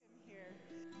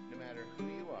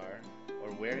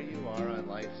where you are on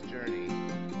life's journey,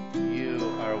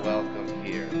 you are welcome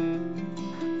here.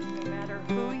 No matter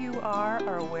who you are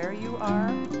or where you are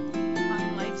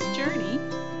on life's journey,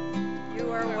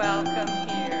 you are welcome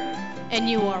here. And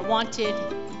you are wanted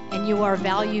and you are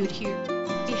valued here.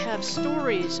 We have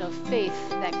stories of faith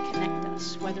that connect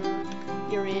us, whether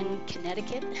you're in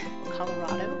Connecticut,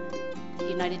 Colorado, the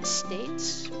United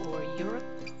States, or Europe,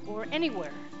 or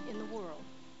anywhere in the world.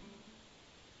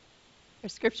 Our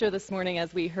scripture this morning,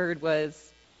 as we heard,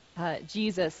 was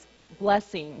Jesus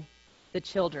blessing the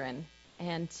children.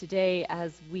 And today,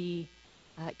 as we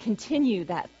continue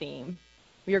that theme,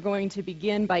 we are going to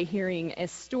begin by hearing a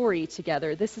story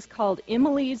together. This is called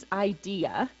Emily's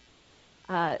Idea.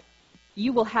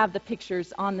 You will have the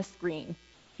pictures on the screen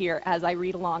here as I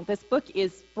read along. This book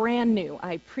is brand new.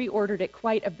 I pre-ordered it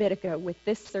quite a bit ago with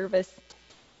this service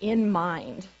in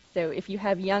mind. So if you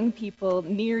have young people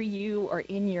near you or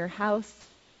in your house,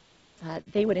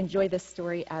 they would enjoy this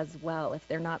story as well if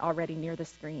they're not already near the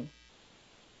screen.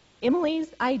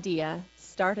 Emily's idea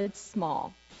started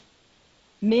small.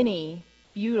 Many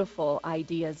beautiful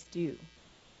ideas do.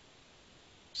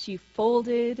 She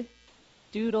folded,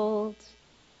 doodled,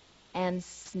 and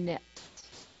snipped.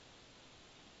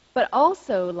 But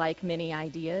also, like many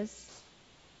ideas,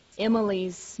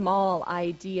 Emily's small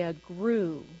idea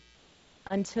grew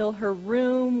until her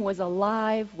room was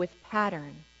alive with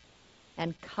pattern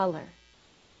and color.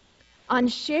 On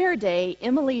Share Day,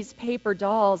 Emily's paper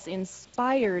dolls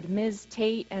inspired Ms.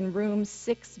 Tate and room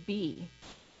 6B.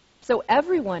 So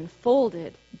everyone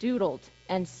folded, doodled,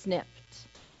 and snipped.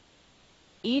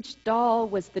 Each doll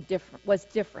was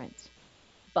different,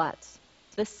 but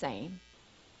the same.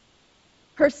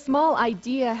 Her small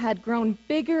idea had grown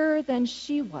bigger than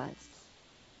she was,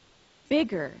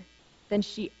 bigger than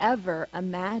she ever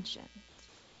imagined.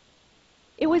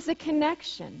 It was a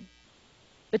connection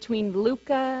between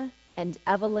Luca and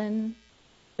Evelyn,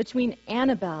 between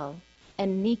Annabelle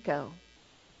and Nico,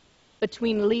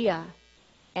 between Leah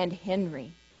and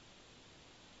Henry.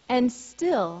 And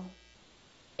still,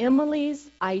 Emily's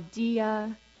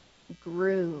idea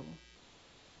grew.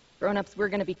 Grown-ups, we're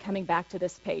going to be coming back to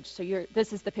this page, so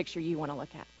this is the picture you want to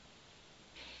look at.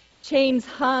 Chains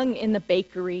hung in the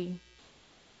bakery,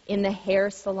 in the hair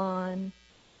salon,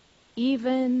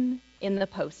 even in the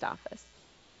post office.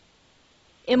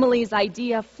 Emily's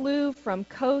idea flew from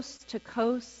coast to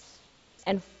coast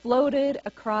and floated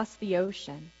across the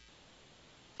ocean.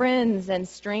 Friends and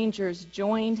strangers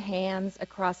joined hands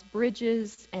across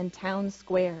bridges and town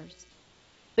squares,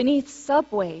 beneath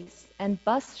subways and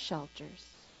bus shelters.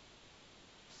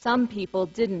 Some people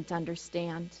didn't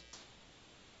understand.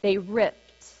 They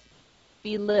ripped,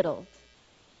 belittled,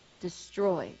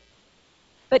 destroyed.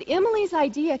 But Emily's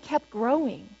idea kept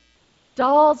growing.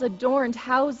 Dolls adorned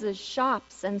houses,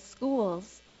 shops, and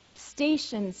schools,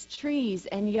 stations, trees,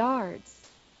 and yards.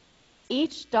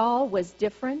 Each doll was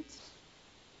different,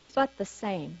 but the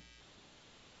same.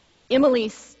 Emily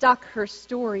stuck her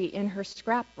story in her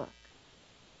scrapbook.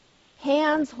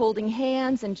 Hands holding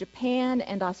hands in Japan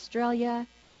and Australia,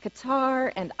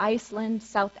 Qatar and Iceland,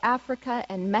 South Africa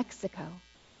and Mexico.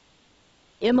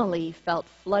 Emily felt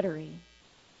fluttery,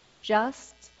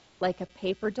 just like a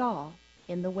paper doll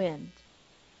in the wind.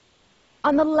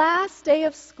 On the last day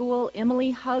of school, Emily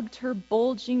hugged her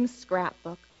bulging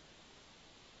scrapbook.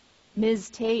 Ms.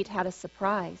 Tate had a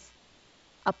surprise,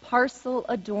 a parcel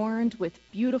adorned with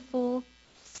beautiful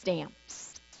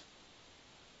stamps.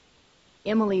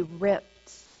 Emily ripped.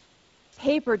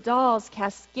 Paper dolls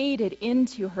cascaded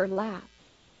into her lap.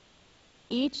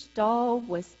 Each doll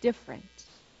was different,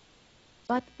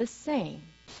 but the same,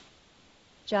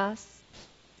 just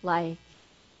like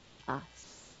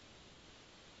us.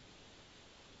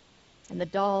 And the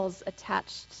dolls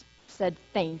attached said,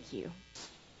 "Thank you."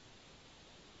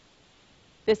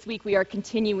 This week we are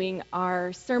continuing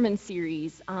our sermon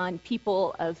series on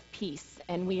people of peace,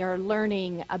 and we are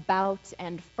learning about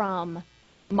and from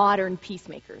modern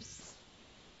peacemakers.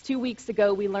 2 weeks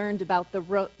ago we learned about the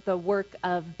work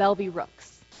of Belvy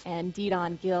Rooks and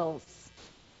Didon Gills,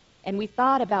 and we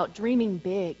thought about dreaming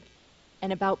big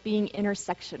and about being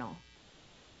intersectional.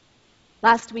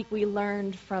 Last week we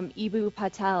learned from Eboo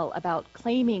Patel about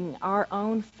claiming our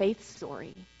own faith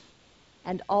story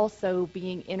and also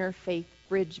being interfaith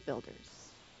bridge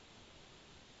builders.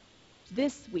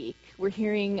 This week we're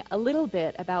hearing a little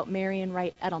bit about Marian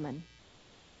Wright Edelman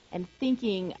and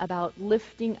thinking about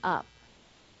lifting up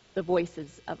the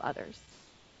voices of others.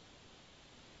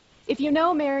 If you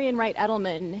know Marian Wright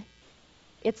Edelman,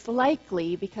 it's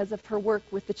likely because of her work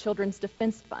with the Children's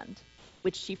Defense Fund,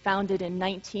 which she founded in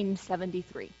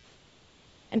 1973.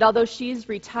 And although she's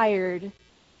retired,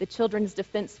 the Children's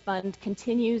Defense Fund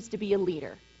continues to be a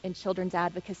leader in children's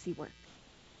advocacy work.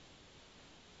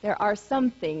 There are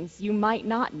some things you might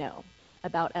not know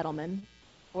about Edelman,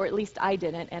 or at least I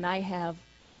didn't, and I have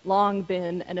long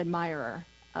been an admirer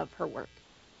of her work.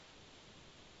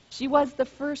 She was the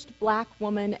first black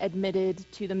woman admitted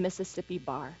to the Mississippi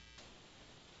bar.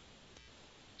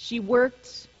 She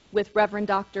worked with Reverend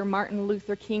Dr. Martin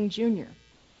Luther King Jr.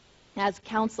 as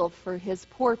counsel for his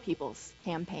Poor People's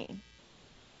Campaign.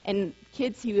 And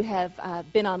kids who have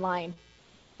been online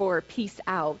for Peace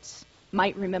Out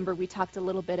might remember we talked a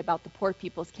little bit about the Poor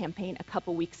People's Campaign a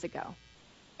couple weeks ago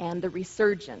and the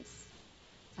resurgence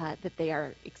that they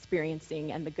are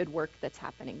experiencing and the good work that's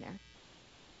happening there.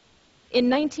 In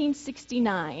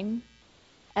 1969,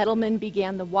 Edelman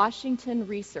began the Washington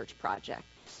Research Project,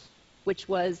 which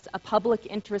was a public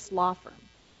interest law firm.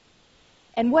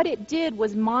 And what it did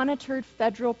was monitored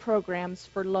federal programs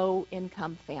for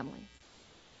low-income families.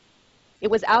 It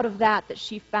was out of that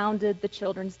she founded the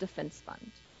Children's Defense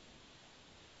Fund.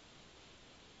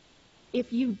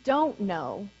 If you don't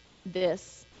know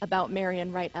this about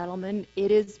Marian Wright Edelman, it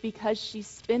is because she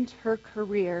spent her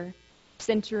career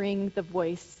centering the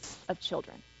voice of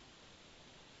children.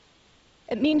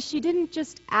 It means she didn't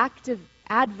just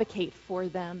advocate for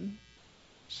them,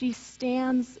 she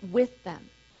stands with them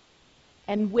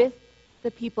and with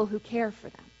the people who care for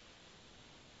them.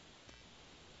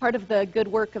 Part of the good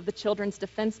work of the Children's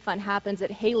Defense Fund happens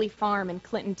at Haley Farm in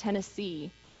Clinton,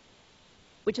 Tennessee,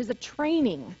 which is a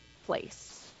training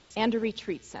place and a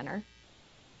retreat center,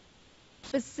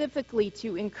 specifically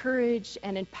to encourage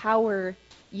and empower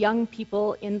young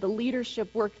people in the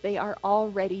leadership work they are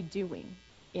already doing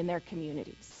in their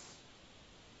communities.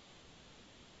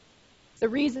 The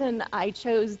reason I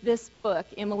chose this book,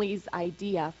 Emily's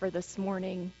Idea, for this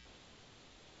morning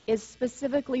is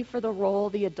specifically for the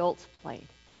role the adults played.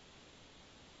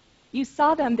 You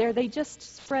saw them there, they just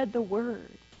spread the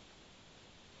word.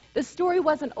 The story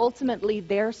wasn't ultimately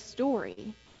their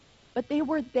story, but they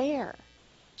were there,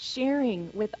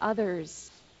 sharing with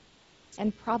others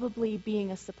and probably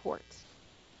being a support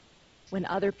when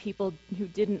other people who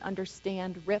didn't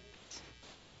understand ripped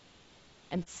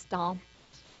and stomped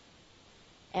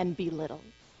and belittled.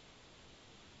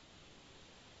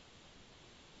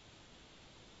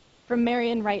 From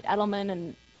Marian Wright Edelman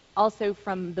and also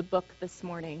from the book this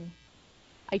morning,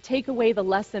 I take away the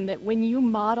lesson that when you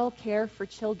model care for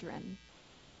children,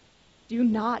 do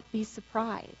not be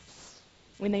surprised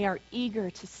when they are eager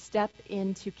to step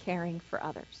into caring for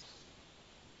others.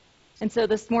 And so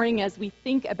this morning, as we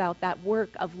think about that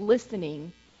work of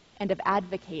listening and of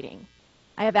advocating,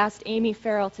 I have asked Amy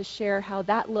Farrell to share how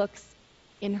that looks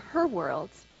in her world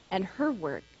and her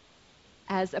work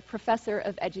as a professor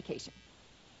of education.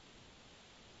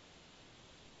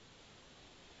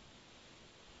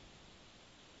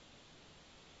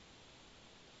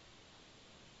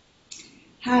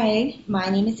 Hi, my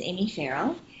name is Amy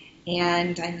Farrell,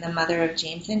 and I'm the mother of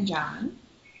James and John,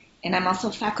 and I'm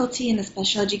also faculty in the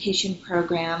special education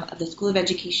program of the School of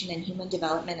Education and Human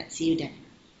Development at CU Denver.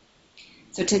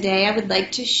 So today I would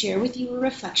like to share with you a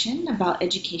reflection about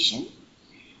education,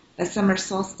 the summer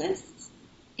solstice,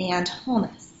 and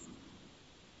wholeness.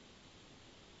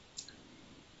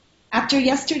 After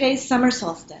yesterday's summer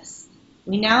solstice,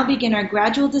 we now begin our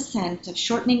gradual descent of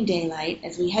shortening daylight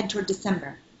as we head toward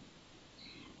December.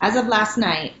 As of last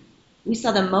night, we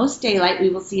saw the most daylight we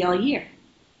will see all year.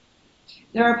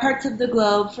 There are parts of the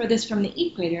globe furthest from the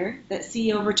equator that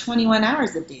see over 21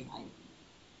 hours of daylight,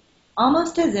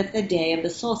 almost as if the day of the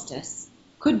solstice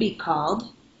could be called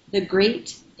the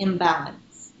Great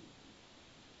Imbalance.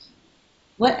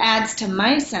 What adds to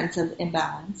my sense of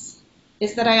imbalance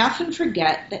is that I often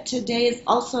forget that today is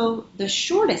also the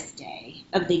shortest day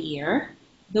of the year,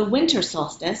 the winter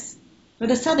solstice, for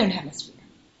the southern hemisphere.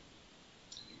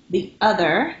 The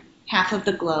other half of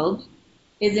the globe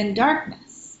is in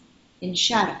darkness, in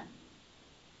shadow.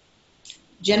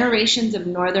 Generations of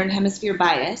northern hemisphere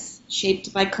bias,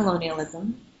 shaped by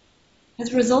colonialism,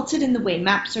 has resulted in the way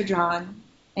maps are drawn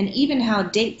and even how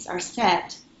dates are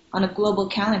set on a global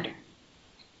calendar.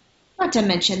 Not to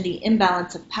mention the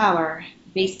imbalance of power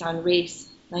based on race,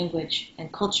 language, and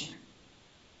culture.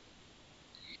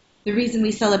 The reason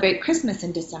we celebrate Christmas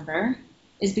in December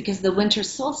is because the winter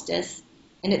solstice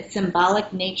and its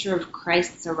symbolic nature of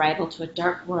Christ's arrival to a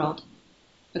dark world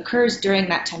occurs during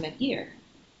that time of year,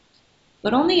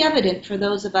 but only evident for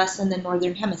those of us in the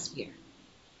northern hemisphere.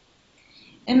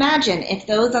 Imagine if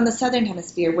those on the southern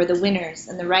hemisphere were the winners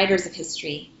and the writers of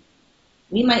history.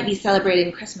 We might be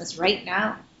celebrating Christmas right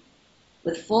now,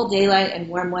 with full daylight and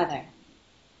warm weather.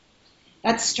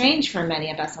 That's strange for many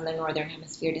of us on the northern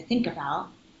hemisphere to think about,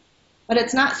 But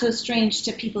it's not so strange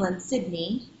to people in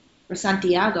Sydney, or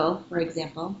Santiago, for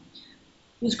example,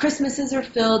 whose Christmases are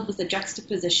filled with a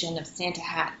juxtaposition of Santa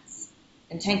hats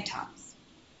and tank tops.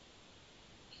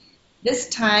 This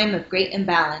time of great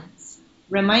imbalance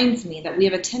reminds me that we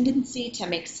have a tendency to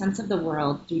make sense of the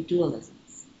world through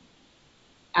dualisms.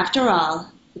 After all,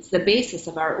 it's the basis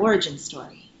of our origin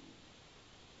story.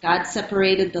 God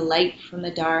separated the light from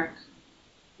the dark,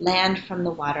 land from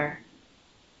the water,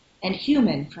 and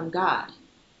human from God.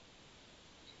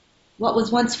 What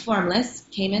was once formless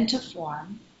came into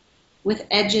form, with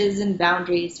edges and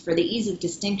boundaries for the ease of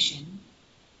distinction,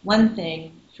 one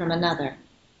thing from another,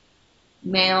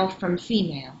 male from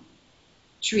female,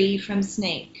 tree from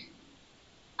snake,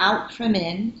 out from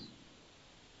in,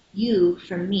 you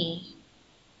from me,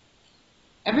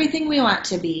 everything we want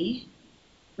to be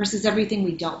versus everything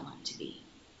we don't want to be.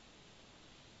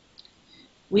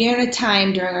 We are in a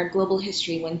time during our global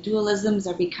history when dualisms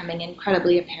are becoming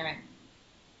incredibly apparent.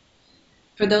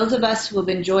 For those of us who have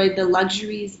enjoyed the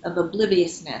luxuries of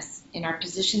obliviousness in our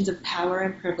positions of power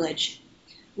and privilege,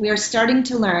 we are starting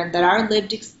to learn that our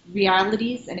lived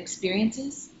realities and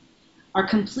experiences are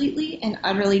completely and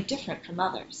utterly different from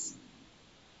others.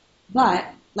 But,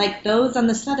 like those on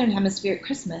the Southern Hemisphere at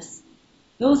Christmas,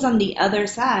 those on the other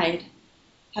side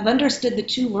have understood the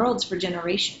two worlds for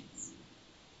generations.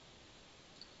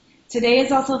 Today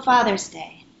is also Father's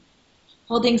Day,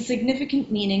 holding significant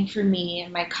meaning for me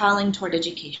and my calling toward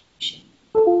education.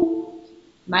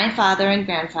 My father and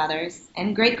grandfathers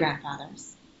and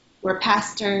great-grandfathers were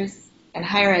pastors and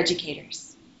higher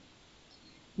educators.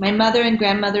 My mother and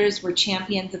grandmothers were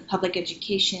champions of public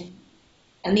education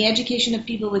and the education of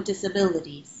people with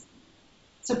disabilities.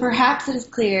 So perhaps it is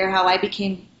clear how I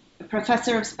became a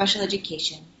professor of special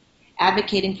education,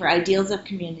 advocating for ideals of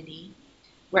community,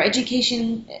 where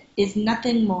education is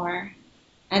nothing more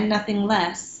and nothing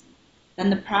less than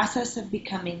the process of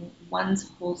becoming one's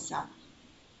whole self.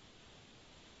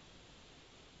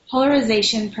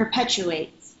 Polarization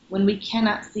perpetuates when we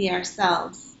cannot see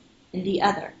ourselves in the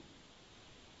other.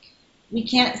 We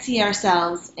can't see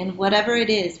ourselves in whatever it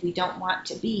is we don't want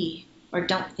to be or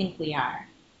don't think we are.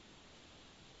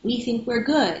 We think we're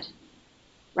good,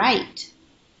 right,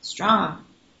 strong,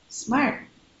 smart,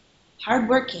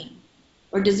 hardworking,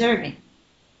 or deserving.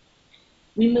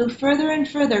 We move further and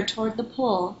further toward the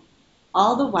pole,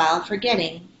 all the while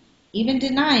forgetting, even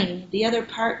denying the other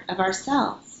part of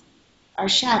ourselves, our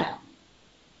shadow.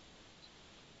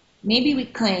 Maybe we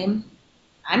claim,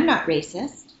 I'm not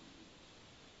racist,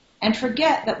 and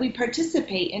forget that we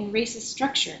participate in racist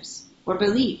structures or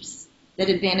beliefs that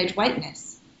advantage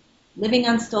whiteness, living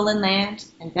on stolen land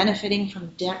and benefiting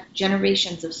from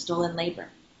generations of stolen labor.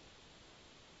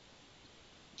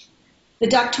 The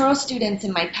doctoral students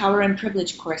in my Power and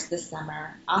Privilege course this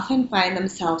summer often find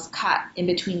themselves caught in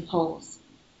between poles.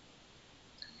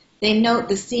 They note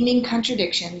the seeming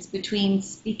contradictions between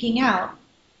speaking out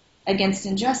against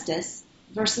injustice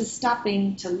versus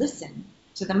stopping to listen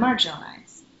to the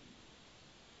marginalized.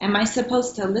 Am I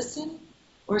supposed to listen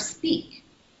or speak?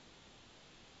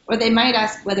 Or they might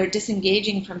ask whether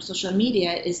disengaging from social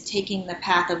media is taking the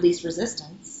path of least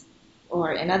resistance,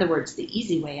 or in other words, the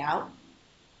easy way out.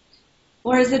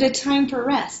 Or is it a time for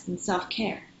rest and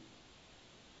self-care?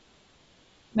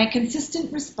 My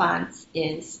consistent response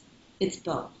is, it's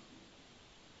both.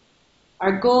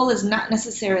 Our goal is not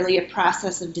necessarily a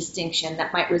process of distinction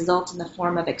that might result in the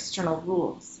form of external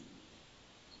rules.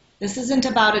 This isn't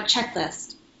about a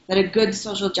checklist that a good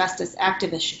social justice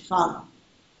activist should follow.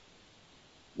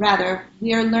 Rather,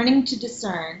 we are learning to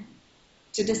discern,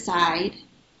 to decide,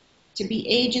 to be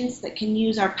agents that can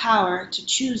use our power to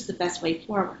choose the best way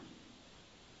forward.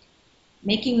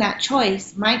 Making that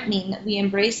choice might mean that we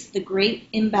embrace the great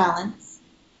imbalance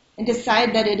and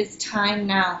decide that it is time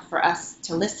now for us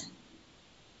to listen.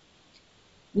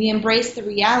 We embrace the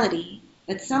reality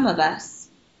that some of us,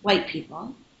 white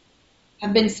people,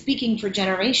 have been speaking for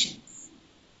generations.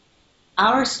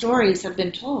 Our stories have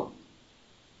been told.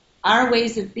 Our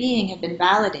ways of being have been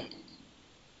validated.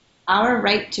 Our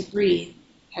right to breathe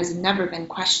has never been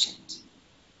questioned.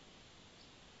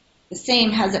 The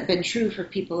same hasn't been true for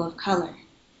people of color.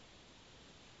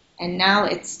 And now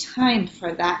it's time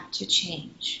for that to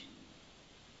change.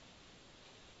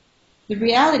 The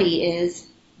reality is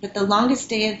that the longest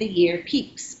day of the year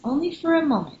peaks only for a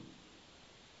moment,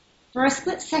 for a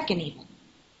split second even.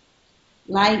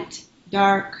 Light,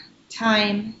 dark,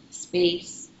 time,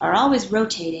 space are always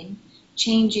rotating,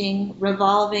 changing,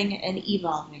 revolving, and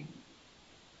evolving.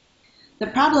 The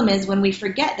problem is when we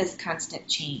forget this constant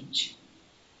change,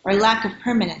 or lack of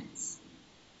permanence,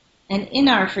 and in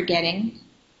our forgetting,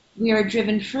 we are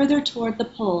driven further toward the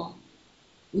pole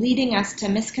leading us to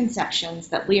misconceptions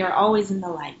that we are always in the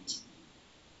light.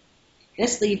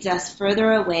 This leads us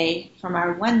further away from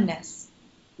our oneness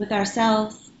with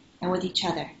ourselves and with each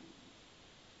other.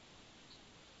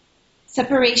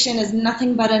 Separation is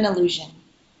nothing but an illusion.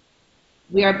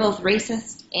 We are both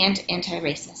racist and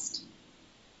anti-racist,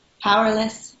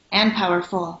 powerless and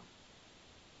powerful,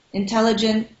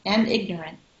 intelligent and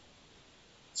ignorant,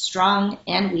 strong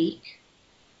and weak,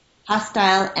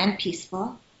 hostile and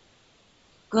peaceful,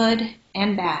 good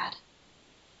and bad.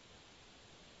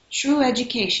 True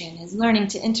education is learning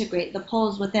to integrate the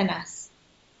poles within us,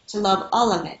 to love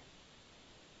all of it,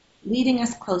 leading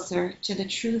us closer to the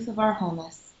truth of our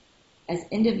wholeness as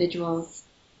individuals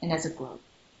and as a globe.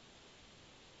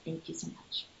 Thank you so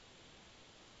much.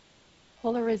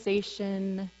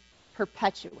 Polarization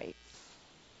perpetuates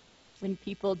when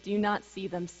people do not see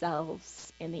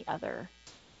themselves in the other.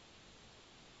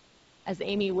 As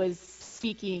Amy was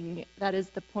speaking, that is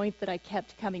the point that I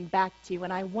kept coming back to,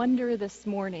 and I wonder this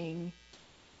morning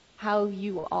how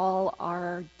you all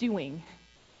are doing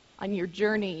on your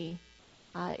journey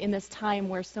in this time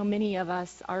where so many of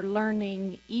us are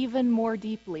learning even more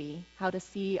deeply how to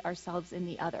see ourselves in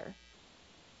the other.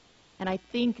 And I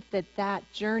think that that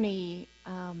journey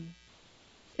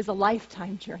is a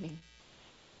lifetime journey.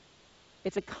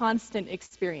 It's a constant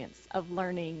experience of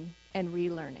learning and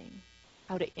relearning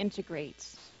how to integrate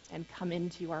and come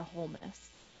into our wholeness.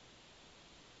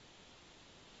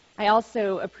 I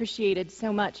also appreciated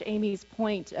so much Amy's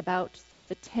point about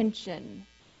the tension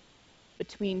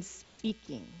between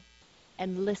speaking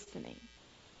and listening,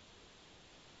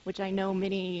 which I know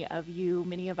many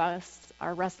of us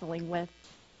are wrestling with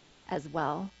as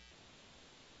well.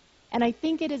 And I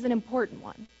think it is an important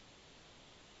one.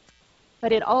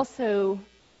 But it also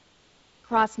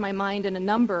crossed my mind in a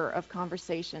number of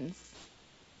conversations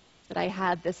that I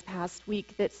had this past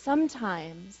week that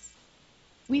sometimes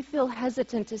we feel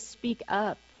hesitant to speak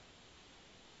up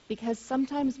because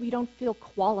sometimes we don't feel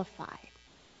qualified.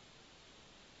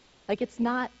 Like it's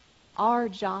not our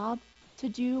job to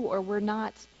do, or we're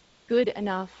not good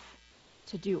enough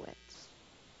to do it.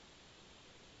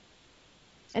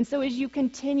 And so as you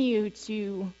continue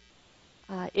to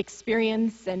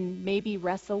experience and maybe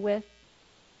wrestle with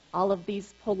all of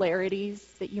these polarities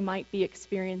that you might be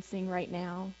experiencing right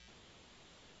now,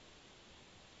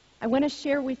 I want to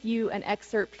share with you an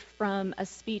excerpt from a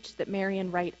speech that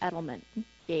Marian Wright Edelman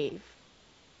gave.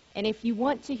 And if you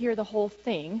want to hear the whole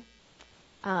thing,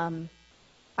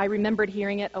 I remembered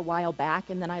hearing it a while back,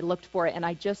 and then I looked for it, and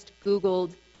I just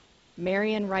Googled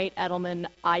Marian Wright Edelman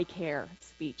I Care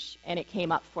speech, and it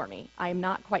came up for me. I'm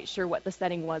not quite sure what the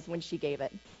setting was when she gave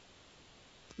it.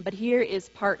 But here is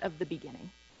part of the beginning.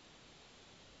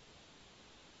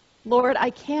 Lord, I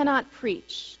cannot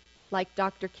preach like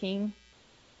Dr. King,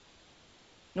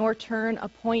 nor turn a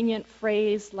poignant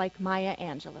phrase like Maya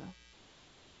Angelou.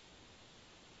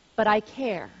 But I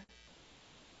care,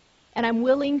 and I'm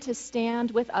willing to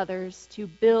stand with others to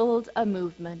build a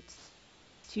movement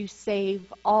to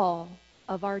save all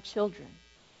of our children.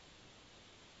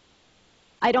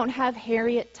 I don't have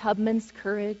Harriet Tubman's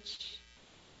courage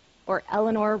or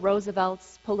Eleanor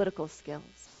Roosevelt's political skills,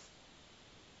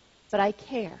 but I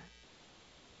care,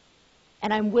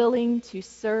 and I'm willing to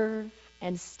serve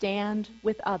and stand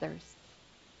with others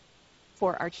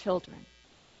for our children.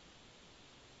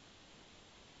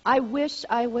 I wish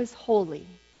I was holy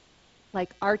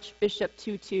like Archbishop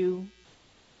Tutu,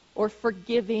 or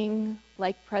forgiving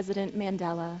like President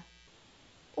Mandela,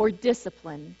 or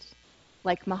disciplined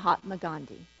like Mahatma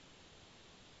Gandhi.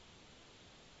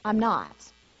 I'm not,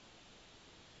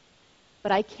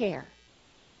 but I care.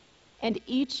 And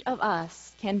each of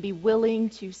us can be willing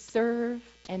to serve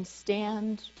and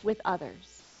stand with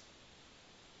others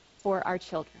for our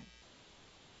children.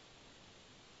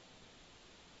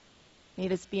 May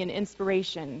this be an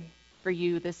inspiration for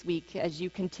you this week as you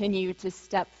continue to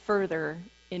step further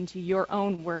into your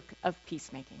own work of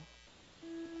peacemaking.